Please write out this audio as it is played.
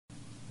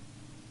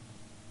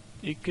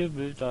Ich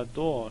will da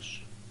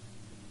durch.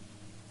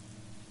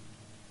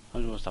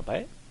 Hast du was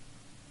dabei?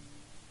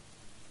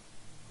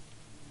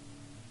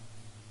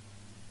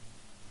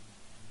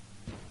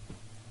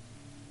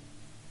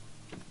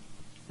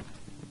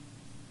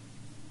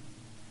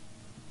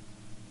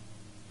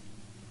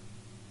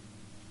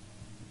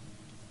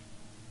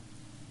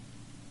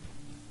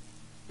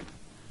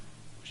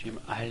 Ich eben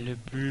alle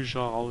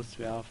Bücher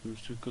rauswerfen.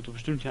 Es gibt doch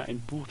bestimmt ja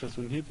ein Buch, das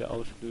so einen Hebel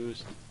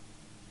auslöst.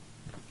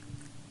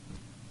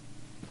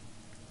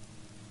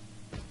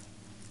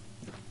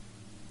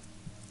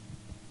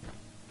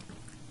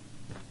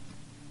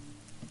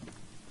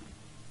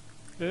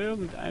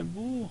 Irgendein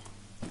Buch.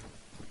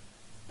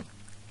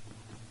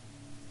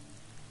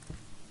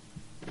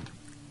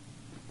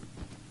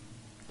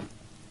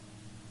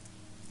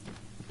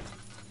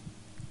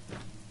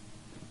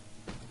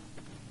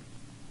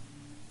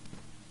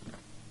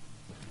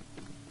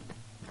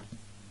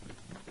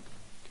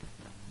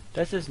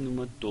 Das ist nun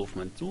mal doof.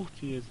 Man sucht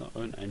hier so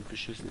einen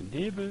beschissenen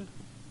Nebel,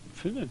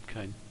 findet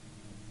keinen.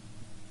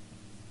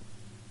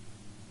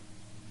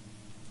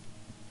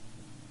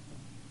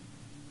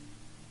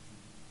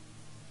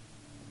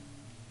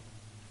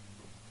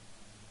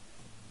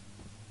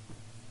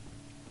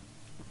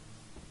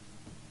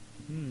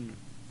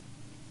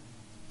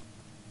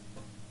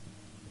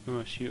 Wenn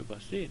wir es hier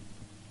übersehen.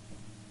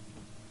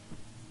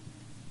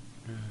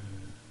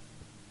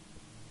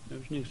 Da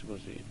habe ich nichts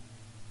übersehen.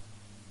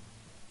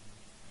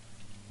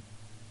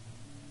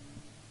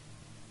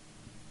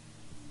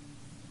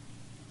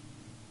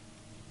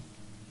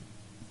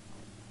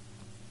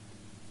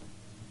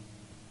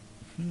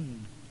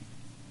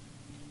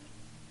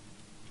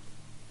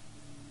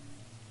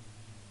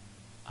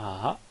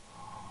 Aha.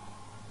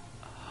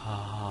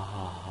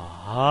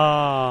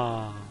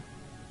 Aha.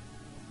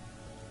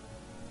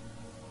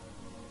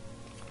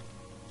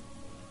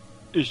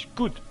 Ich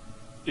gut.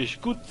 Ich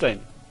gut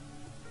sein.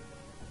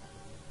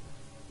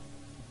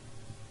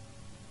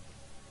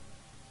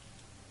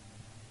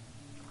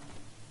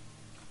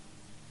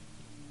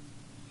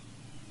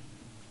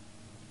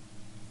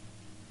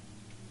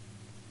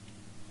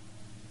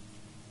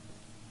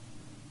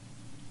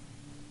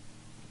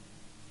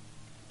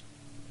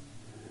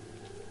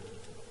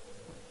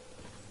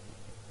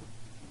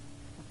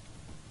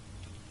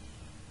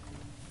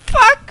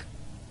 Fuck!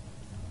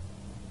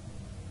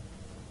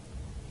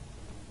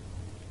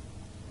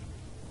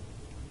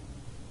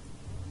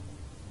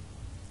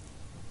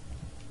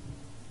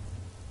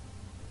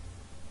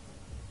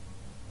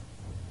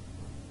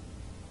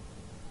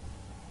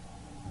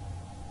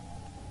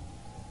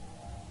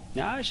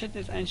 Ja, ich hätte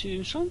jetzt eigentlich in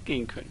den Schrank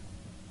gehen können.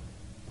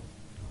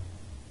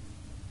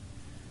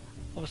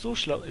 Aber so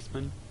schlau ist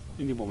man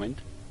in dem Moment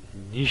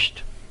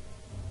nicht.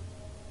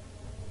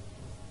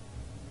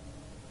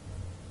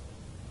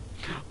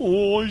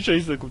 Oh,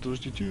 Scheiße, kommt durch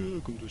die Tür,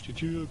 kommt durch die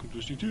Tür, kommt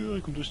durch die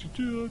Tür, kommt durch die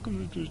Tür,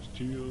 kommt durch die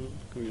Tür.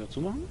 Können wir dazu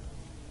machen?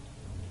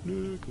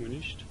 Nö, können wir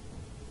nicht.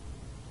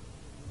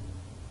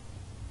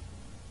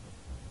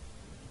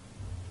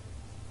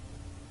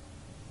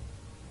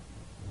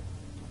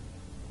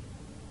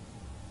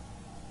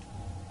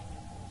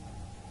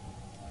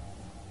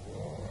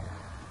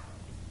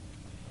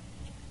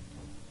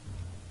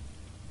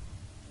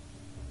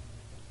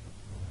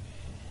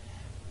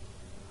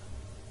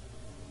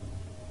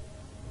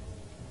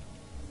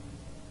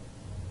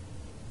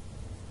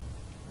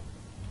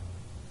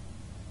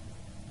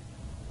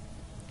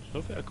 Ich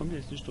hoffe, er kommt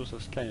jetzt nicht durch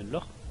das kleine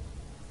Loch.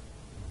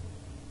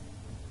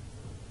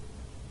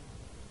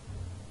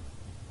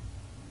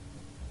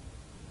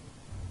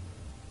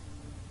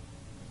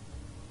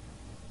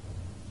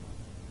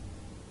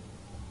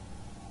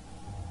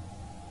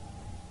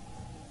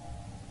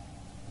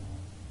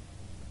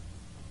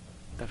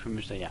 Dafür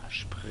müsste er ja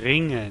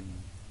springen.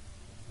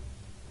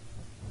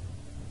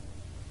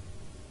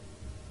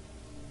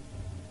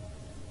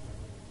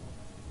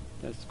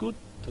 Das ist gut,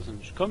 dass er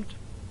nicht kommt.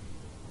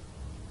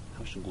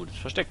 Habe ich ein gutes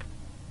Versteck.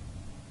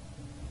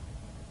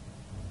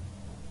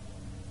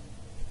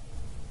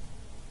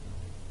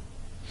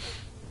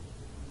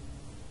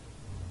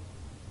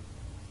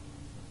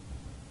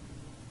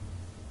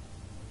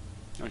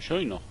 Ja, ich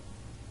höre ihn noch.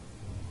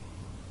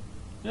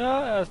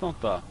 Ja, er ist noch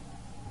da.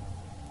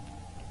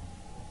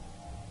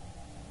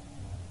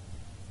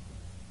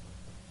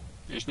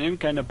 Ich nehme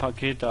keine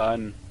Pakete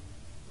an.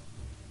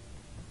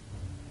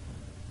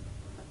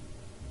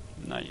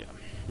 Naja.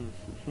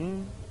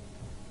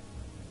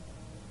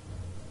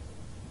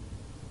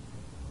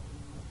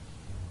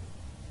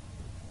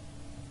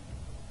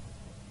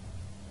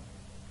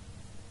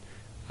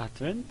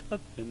 Advent,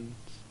 Advent,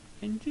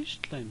 ein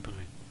Lichtlein brennt.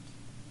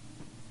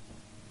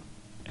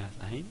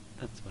 Erst ein,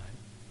 dann zwei,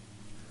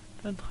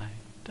 dann drei,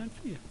 dann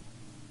vier.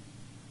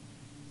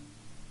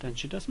 Dann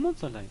steht das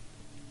Monsterlein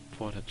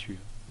vor der Tür.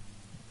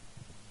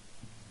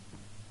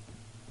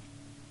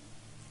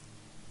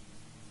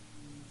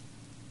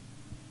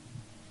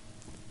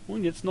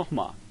 Und jetzt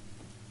nochmal.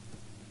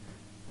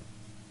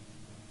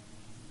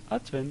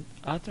 Advent,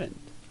 Advent,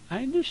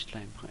 ein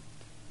Lichtlein brennt.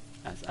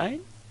 Erst ein,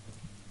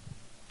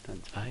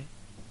 dann zwei,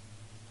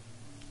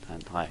 dann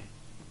 3,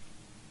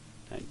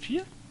 dann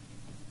 4,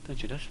 dann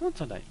steht das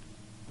Schwanzerlein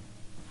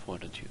vor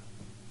der Tür.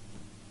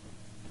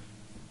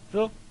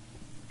 So,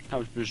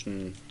 habe ich ein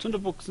bisschen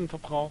Zunderbuchsen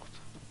verbraucht.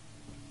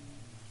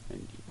 Denn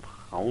die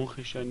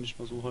brauche ich ja nicht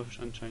mehr so häufig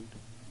anscheinend.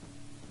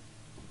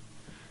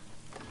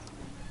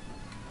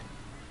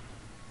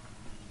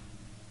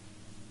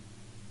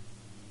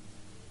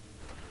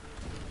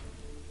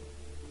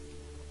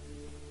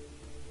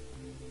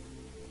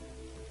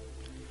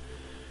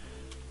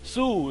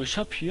 So, ich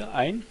habe hier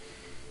ein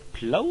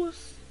blaues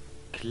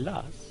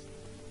Glas.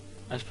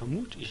 Also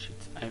vermute ich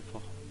jetzt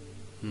einfach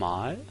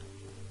mal.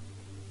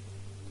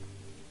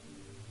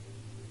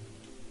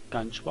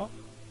 Ganz schwach.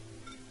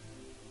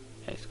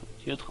 Es kommt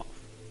hier drauf.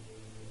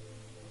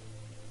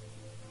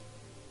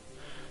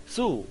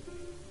 So,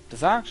 da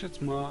sage ich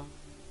jetzt mal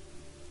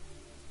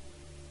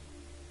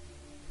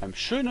beim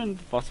schönen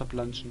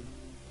Wasserplanschen,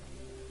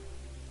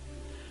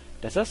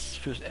 dass das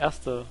fürs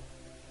Erste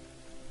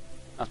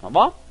erstmal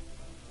war.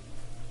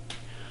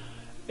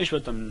 Ich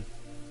würde dann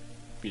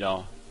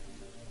wieder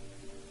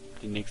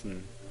die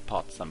nächsten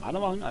Parts dann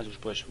weitermachen, also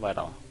sprich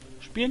weiter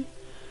spielen.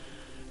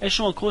 Er ist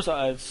schon mal größer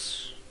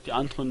als die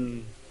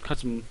anderen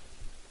Custom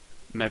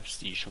Maps,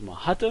 die ich schon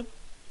mal hatte.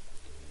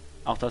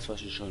 Auch das,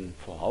 was ich schon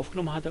vorher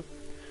aufgenommen hatte.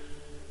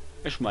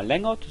 Ist schon mal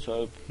länger,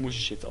 deshalb muss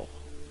ich jetzt auch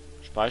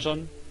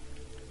speichern.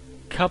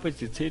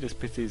 Kapazität des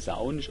PCs ist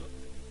auch nicht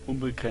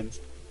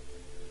unbegrenzt.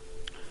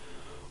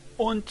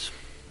 Und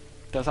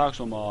da sage ich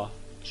schon mal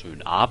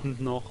schönen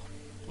Abend noch.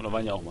 Oder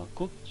wann ihr auch mal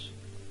guckt.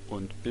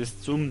 Und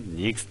bis zum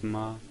nächsten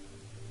Mal.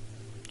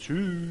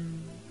 Tschüss.